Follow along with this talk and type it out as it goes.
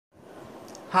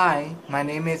Hi, my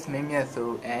name is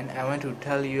Mimyasu and I want to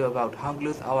tell you about how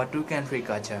close our two country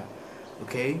culture.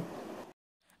 Okay?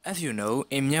 As you know,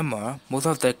 in Myanmar, most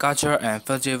of the culture and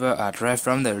festival are derived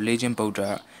from the religion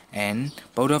Buddha, and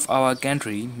both of our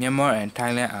country, Myanmar and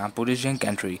Thailand, are Buddhist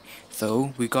country,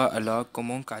 so we got a lot of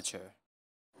common culture.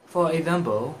 For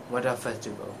example, Water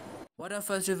Festival. Water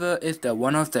Festival is the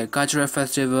one of the cultural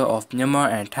festival of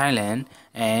Myanmar and Thailand,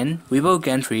 and we both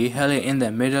country held it in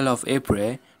the middle of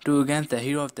April to against the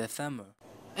hero of the summer.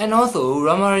 And also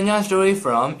Ramaranya story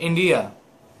from India.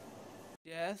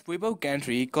 Yes, we both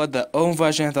country got their own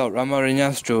versions of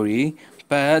Ramaranya story,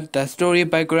 but the story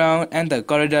background and the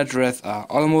corridor dress are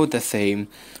almost the same.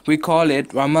 We call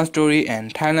it Rama story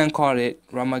and Thailand call it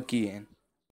Ramakian.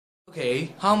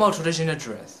 Okay, how about traditional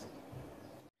dress?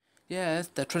 Yes,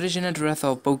 the traditional dress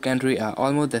of both countries are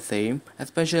almost the same,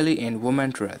 especially in women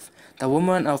dress. The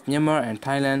women of Myanmar and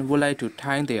Thailand would like to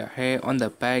tie their hair on the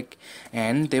back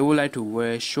and they would like to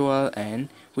wear shawl and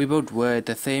we both wear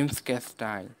the same skirt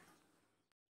style.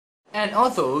 And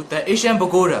also the Asian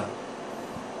pagoda.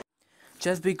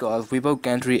 Just because we both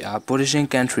countries are Buddhist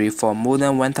country for more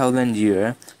than 1000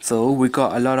 years, so we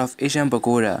got a lot of Asian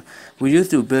pagoda. We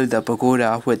used to build the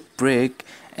pagoda with brick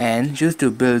and used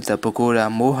to build the pagoda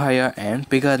more higher and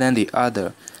bigger than the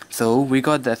other. So we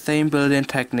got the same building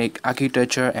technique,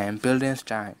 architecture and building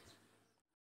style.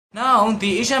 Now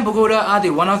the Asian pagoda are the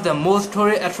one of the most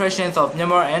tourist attractions of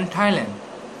Myanmar and Thailand.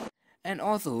 And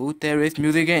also, there is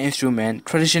musical instrument,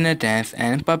 traditional dance,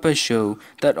 and puppet show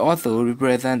that also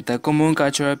represent the common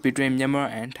culture between Myanmar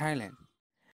and Thailand.